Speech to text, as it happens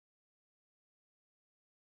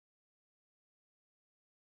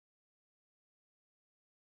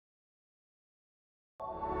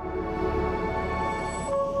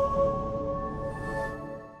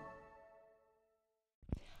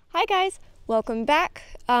Hi guys, welcome back.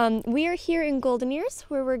 We are here in Golden Ears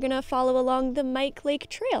where we're gonna follow along the Mike Lake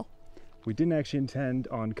Trail. We didn't actually intend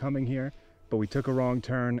on coming here, but we took a wrong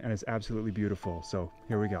turn and it's absolutely beautiful. So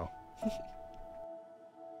here we go.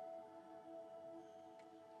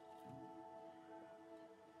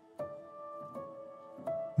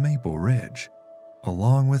 Maple Ridge,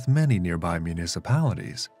 along with many nearby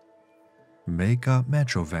municipalities, make up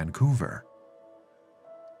Metro Vancouver.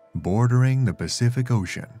 Bordering the Pacific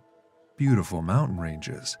Ocean, beautiful mountain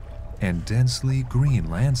ranges, and densely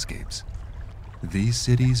green landscapes, these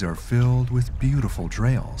cities are filled with beautiful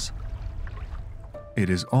trails. It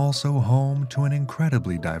is also home to an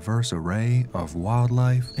incredibly diverse array of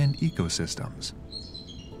wildlife and ecosystems.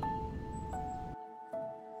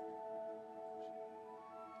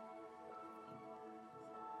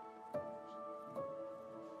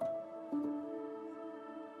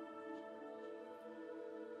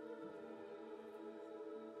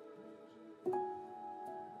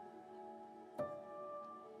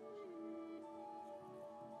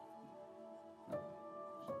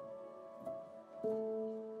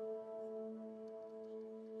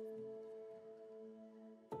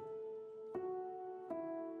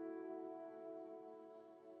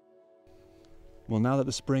 Well, now that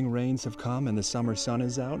the spring rains have come and the summer sun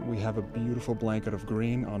is out, we have a beautiful blanket of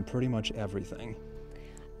green on pretty much everything.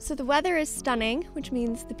 So the weather is stunning, which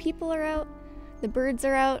means the people are out, the birds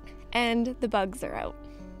are out, and the bugs are out.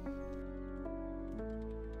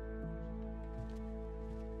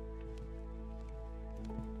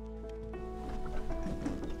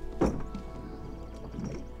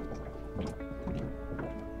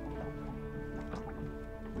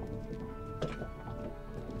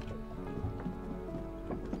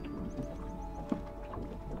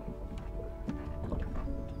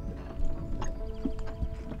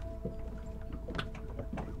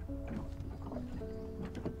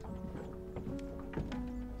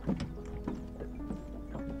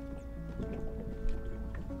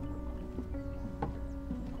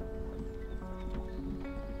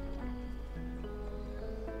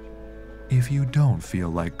 If you don't feel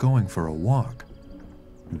like going for a walk,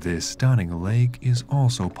 this stunning lake is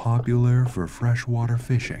also popular for freshwater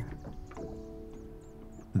fishing.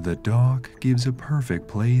 The dock gives a perfect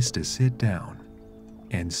place to sit down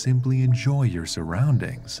and simply enjoy your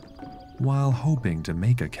surroundings while hoping to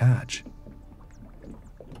make a catch.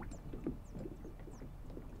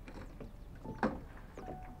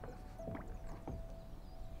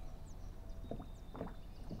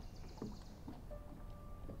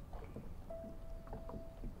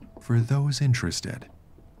 For those interested,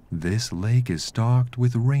 this lake is stocked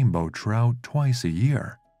with rainbow trout twice a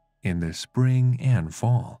year, in the spring and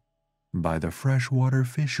fall, by the Freshwater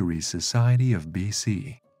Fisheries Society of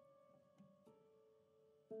BC.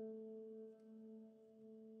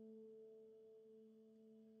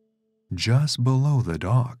 Just below the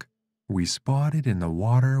dock, we spotted in the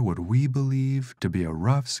water what we believe to be a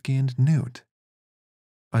rough-skinned newt,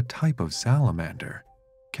 a type of salamander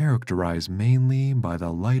characterized mainly by the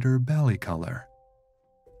lighter belly color.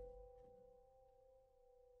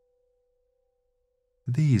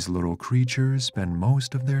 These little creatures spend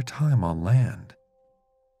most of their time on land,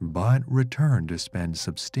 but return to spend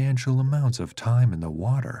substantial amounts of time in the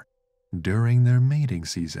water during their mating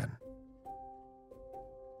season.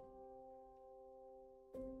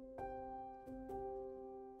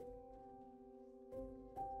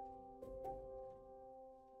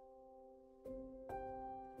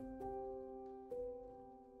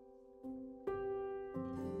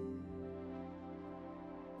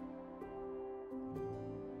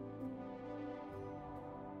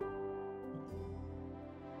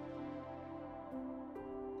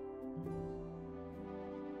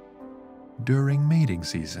 During mating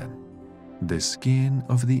season, the skin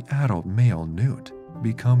of the adult male newt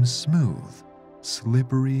becomes smooth,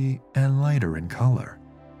 slippery, and lighter in color.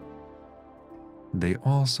 They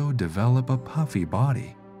also develop a puffy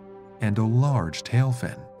body and a large tail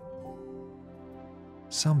fin,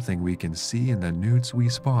 something we can see in the newts we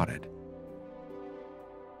spotted.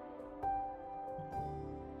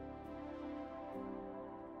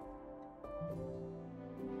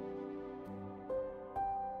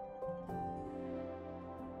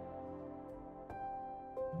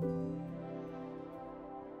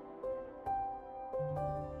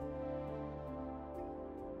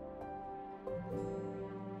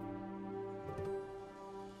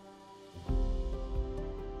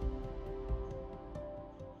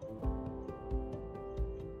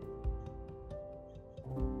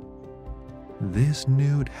 This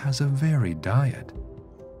newt has a varied diet,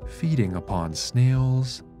 feeding upon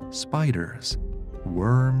snails, spiders,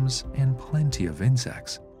 worms, and plenty of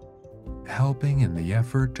insects, helping in the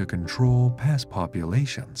effort to control pest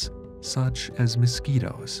populations, such as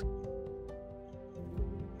mosquitoes.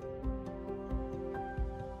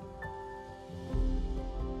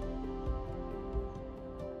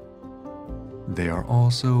 They are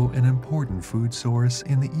also an important food source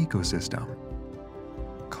in the ecosystem,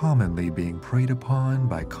 commonly being preyed upon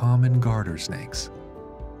by common garter snakes.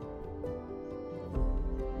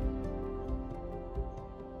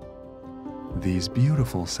 These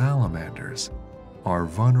beautiful salamanders are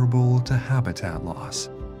vulnerable to habitat loss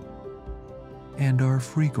and are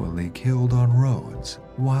frequently killed on roads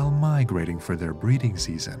while migrating for their breeding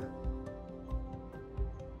season.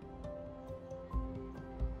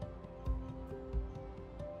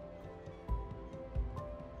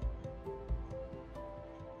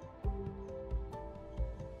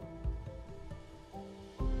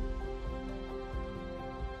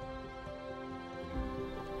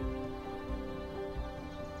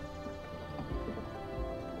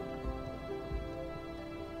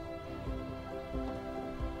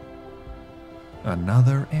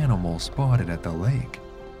 Another animal spotted at the lake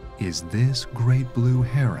is this great blue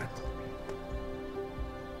heron.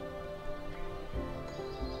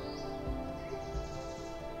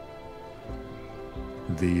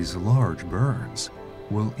 These large birds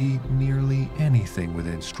will eat nearly anything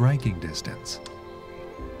within striking distance,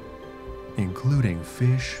 including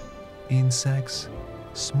fish, insects,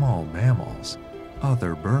 small mammals,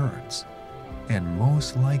 other birds, and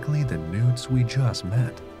most likely the newts we just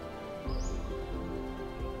met.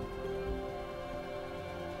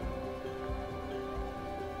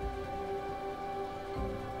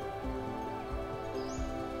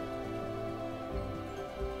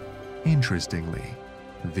 Interestingly,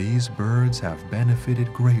 these birds have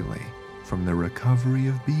benefited greatly from the recovery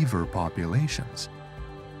of beaver populations.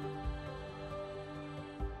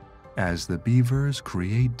 As the beavers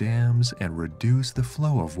create dams and reduce the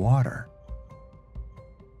flow of water,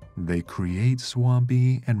 they create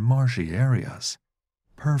swampy and marshy areas,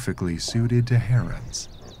 perfectly suited to herons.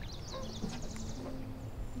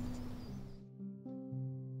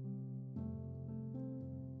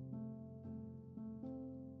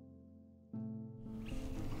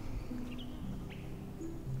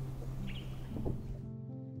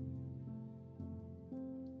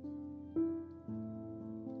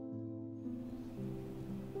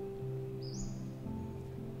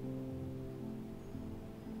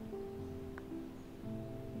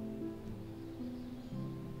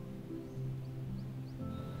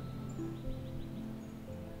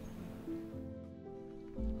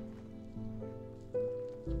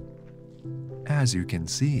 As you can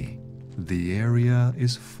see, the area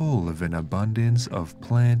is full of an abundance of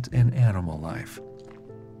plant and animal life.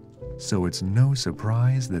 So it's no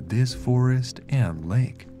surprise that this forest and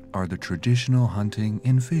lake are the traditional hunting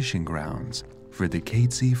and fishing grounds for the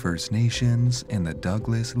Katzie First Nations and the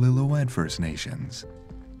Douglas Lillooet First Nations.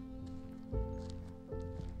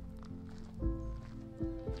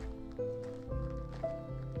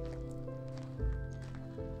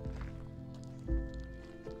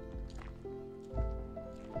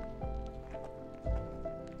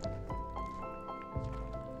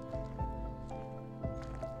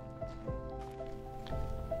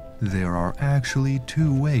 There are actually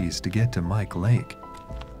two ways to get to Mike Lake.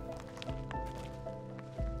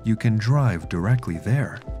 You can drive directly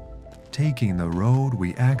there, taking the road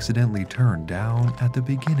we accidentally turned down at the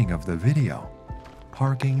beginning of the video,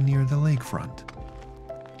 parking near the lakefront.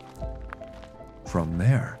 From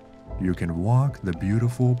there, you can walk the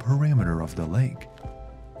beautiful perimeter of the lake,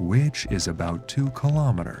 which is about 2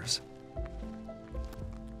 kilometers.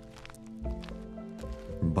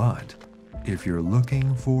 But if you're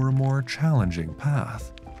looking for a more challenging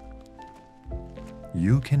path,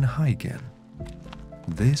 you can hike in.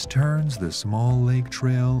 This turns the small lake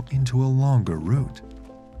trail into a longer route,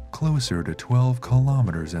 closer to 12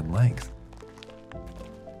 kilometers in length.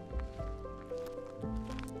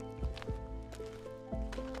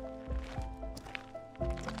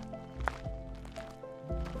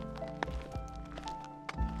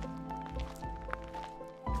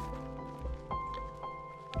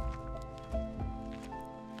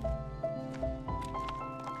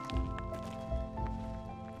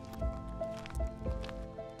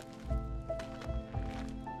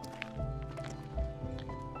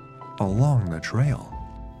 Along the trail,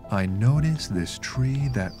 I noticed this tree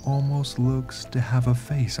that almost looks to have a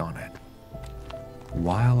face on it.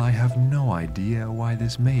 While I have no idea why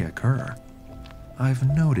this may occur, I've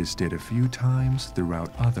noticed it a few times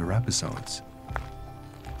throughout other episodes.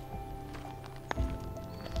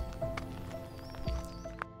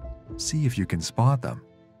 See if you can spot them.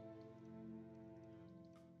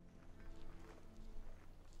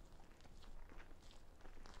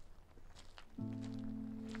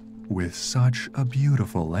 with such a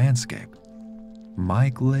beautiful landscape,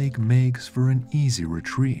 Mike Lake makes for an easy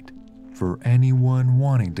retreat for anyone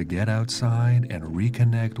wanting to get outside and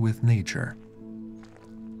reconnect with nature.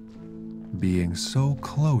 Being so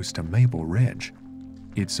close to Maple Ridge,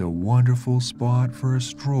 it's a wonderful spot for a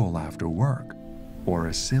stroll after work or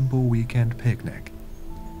a simple weekend picnic.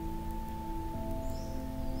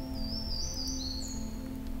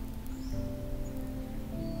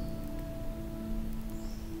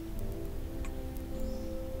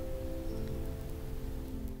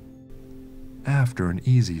 After an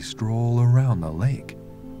easy stroll around the lake,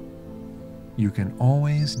 you can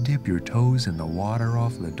always dip your toes in the water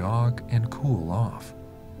off the dock and cool off.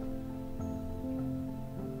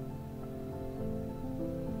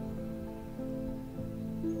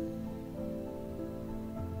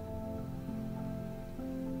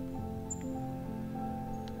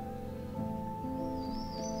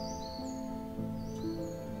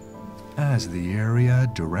 As the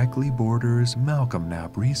area directly borders Malcolm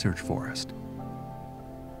Knapp Research Forest,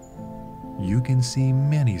 you can see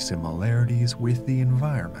many similarities with the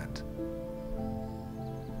environment.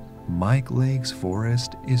 Mike Lake's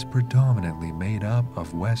forest is predominantly made up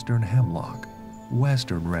of western hemlock,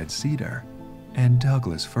 western red cedar, and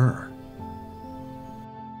Douglas fir.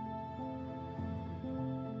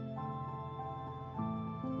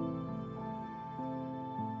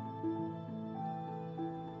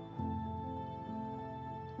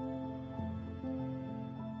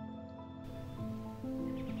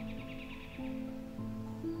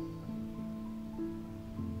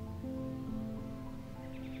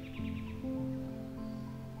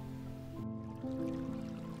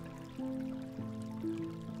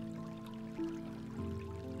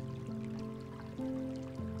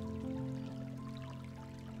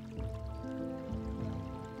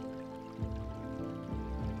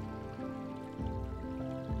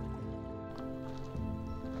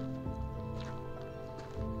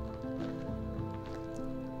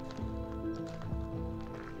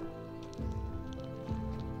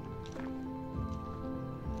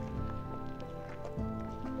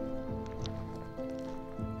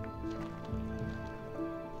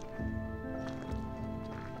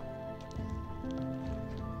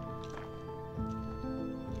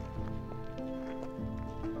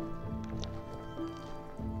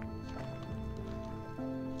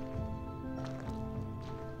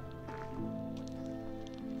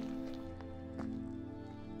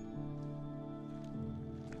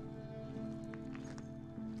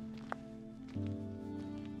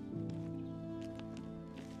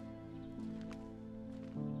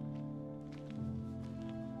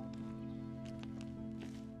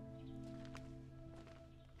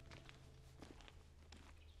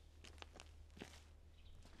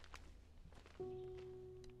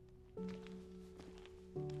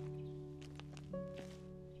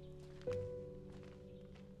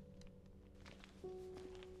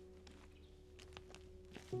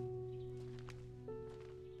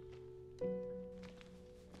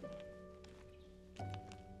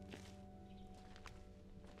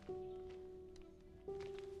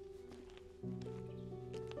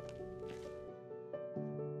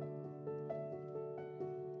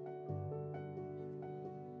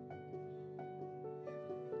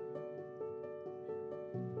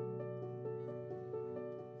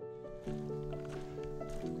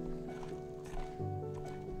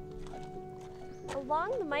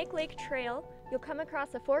 Along the Mike Lake Trail, you'll come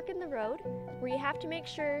across a fork in the road where you have to make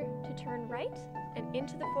sure to turn right and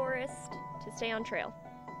into the forest to stay on trail.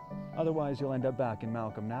 Otherwise, you'll end up back in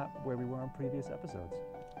Malcolm Knapp, where we were on previous episodes.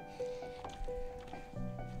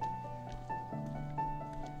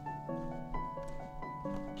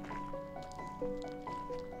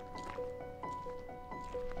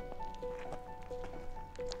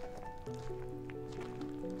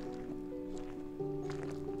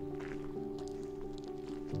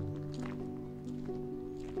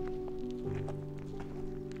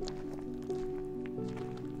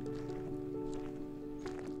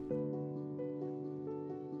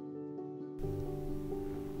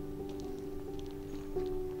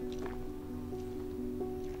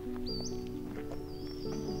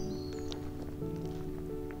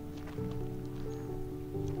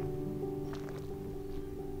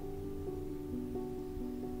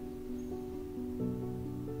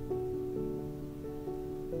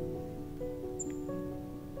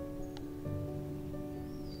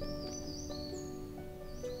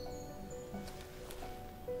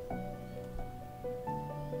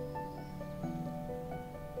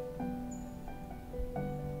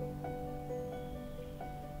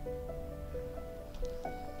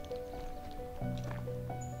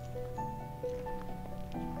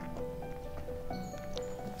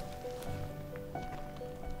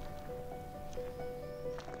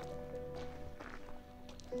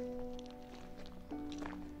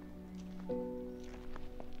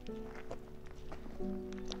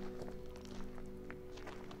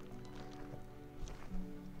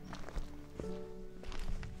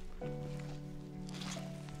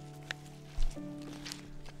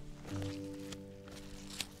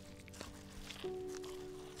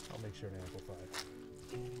 sure to amplify.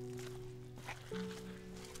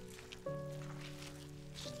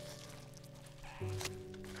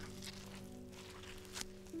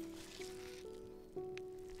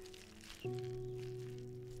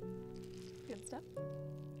 Good stuff.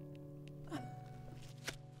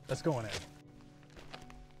 Let's go on in.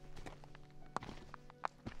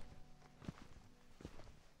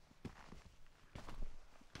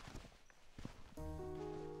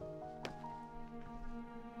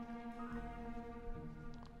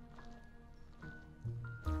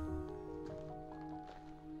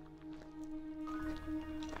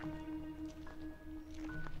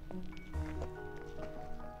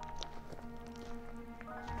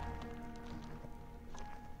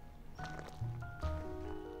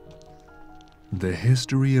 The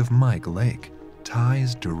history of Mike Lake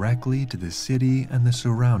ties directly to the city and the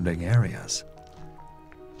surrounding areas.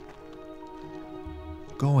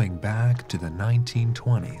 Going back to the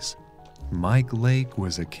 1920s, Mike Lake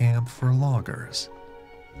was a camp for loggers.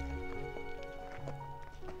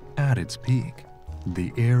 At its peak,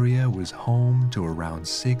 the area was home to around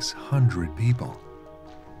 600 people.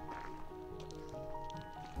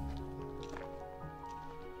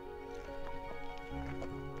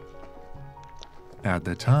 At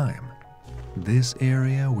the time, this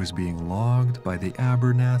area was being logged by the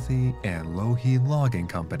Abernathy and Lohe Logging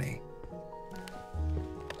Company.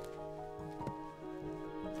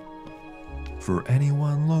 For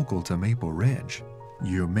anyone local to Maple Ridge,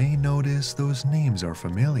 you may notice those names are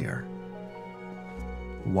familiar.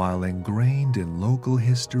 While ingrained in local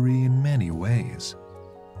history in many ways,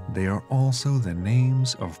 they are also the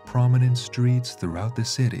names of prominent streets throughout the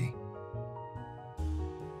city.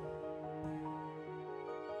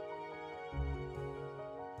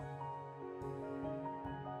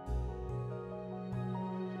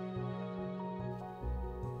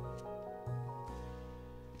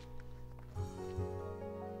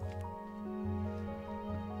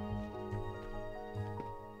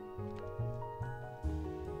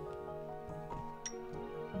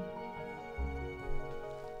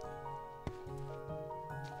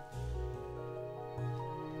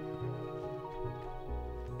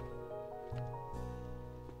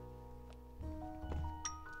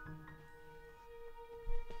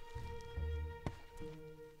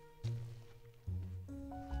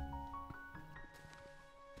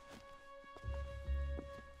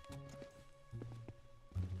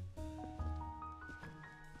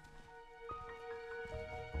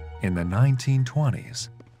 In the 1920s,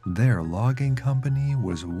 their logging company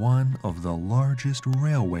was one of the largest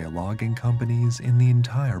railway logging companies in the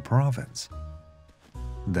entire province.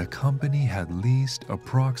 The company had leased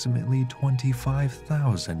approximately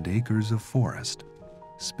 25,000 acres of forest,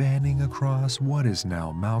 spanning across what is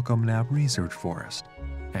now Malcolm Knapp Research Forest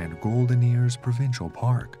and Golden Ears Provincial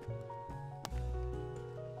Park.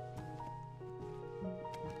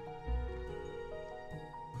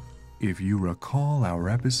 If you recall our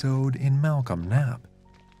episode in Malcolm Knapp,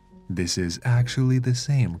 this is actually the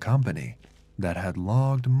same company that had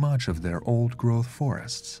logged much of their old-growth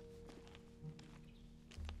forests.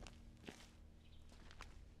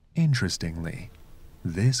 Interestingly,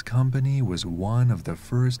 this company was one of the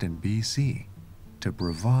first in BC to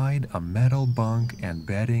provide a metal bunk and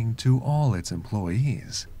bedding to all its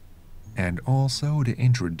employees, and also to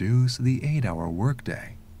introduce the 8-hour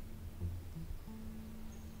workday.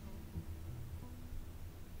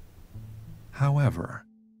 However,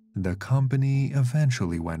 the company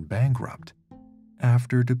eventually went bankrupt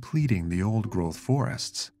after depleting the old-growth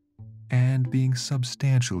forests and being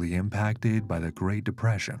substantially impacted by the Great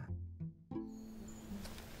Depression.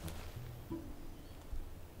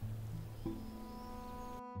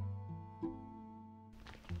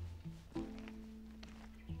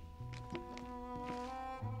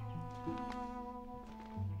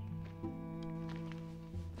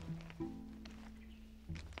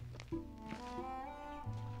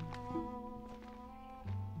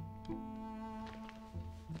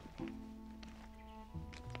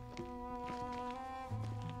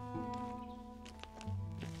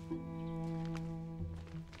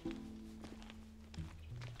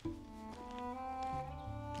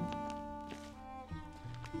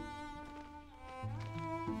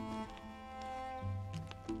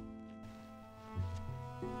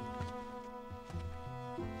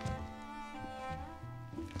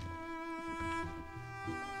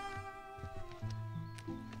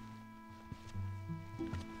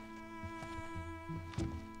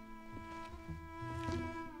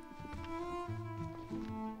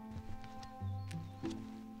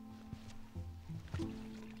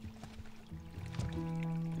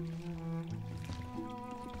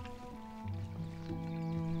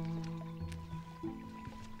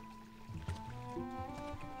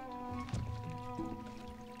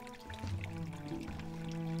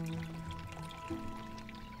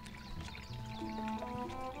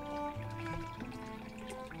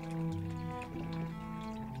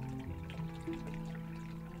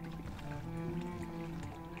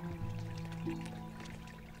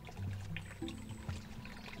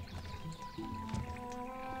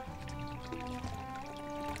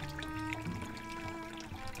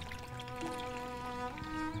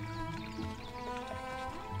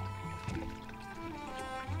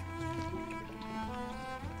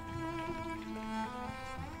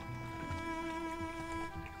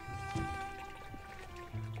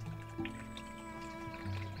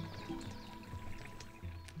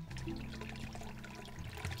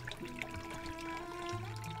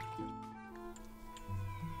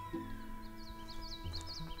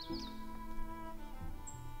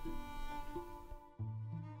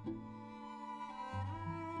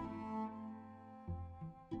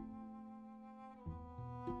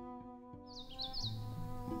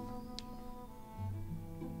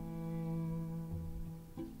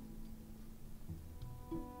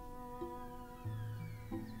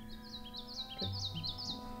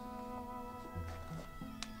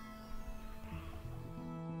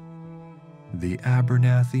 the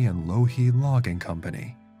Abernathy and Lougheed Logging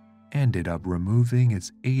Company ended up removing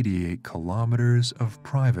its 88 kilometers of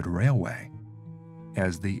private railway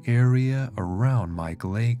as the area around Mike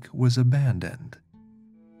Lake was abandoned.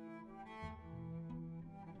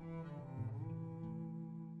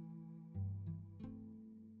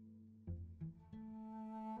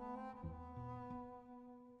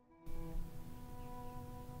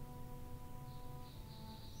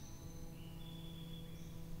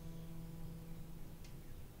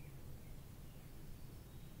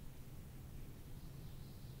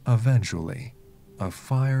 Eventually, a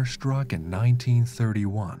fire struck in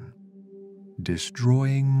 1931,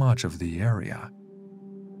 destroying much of the area,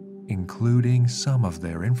 including some of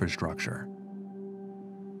their infrastructure.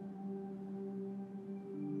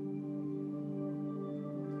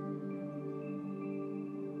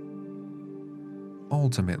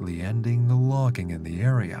 Ultimately ending the logging in the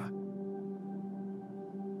area.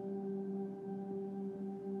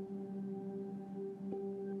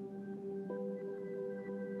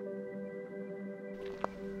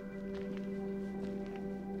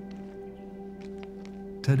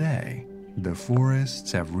 Today, the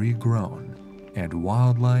forests have regrown and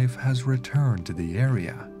wildlife has returned to the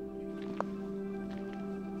area,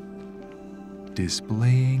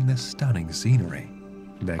 displaying the stunning scenery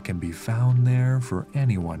that can be found there for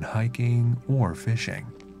anyone hiking or fishing.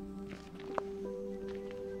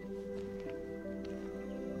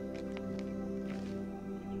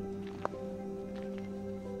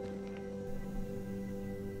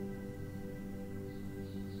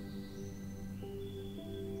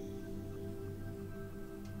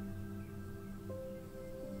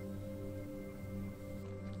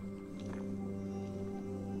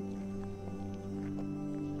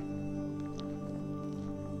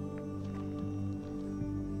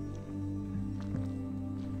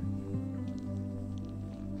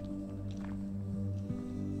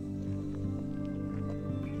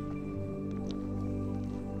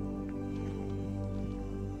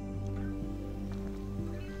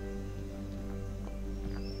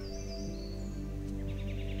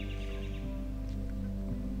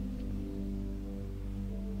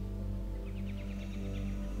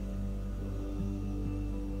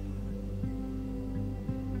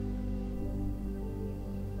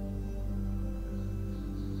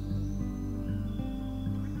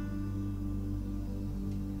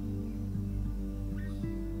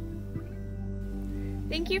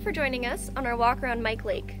 Thank you for joining us on our walk around Mike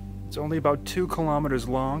Lake. It's only about 2 kilometers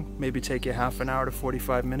long, maybe take you half an hour to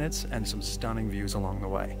 45 minutes, and some stunning views along the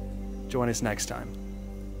way. Join us next time.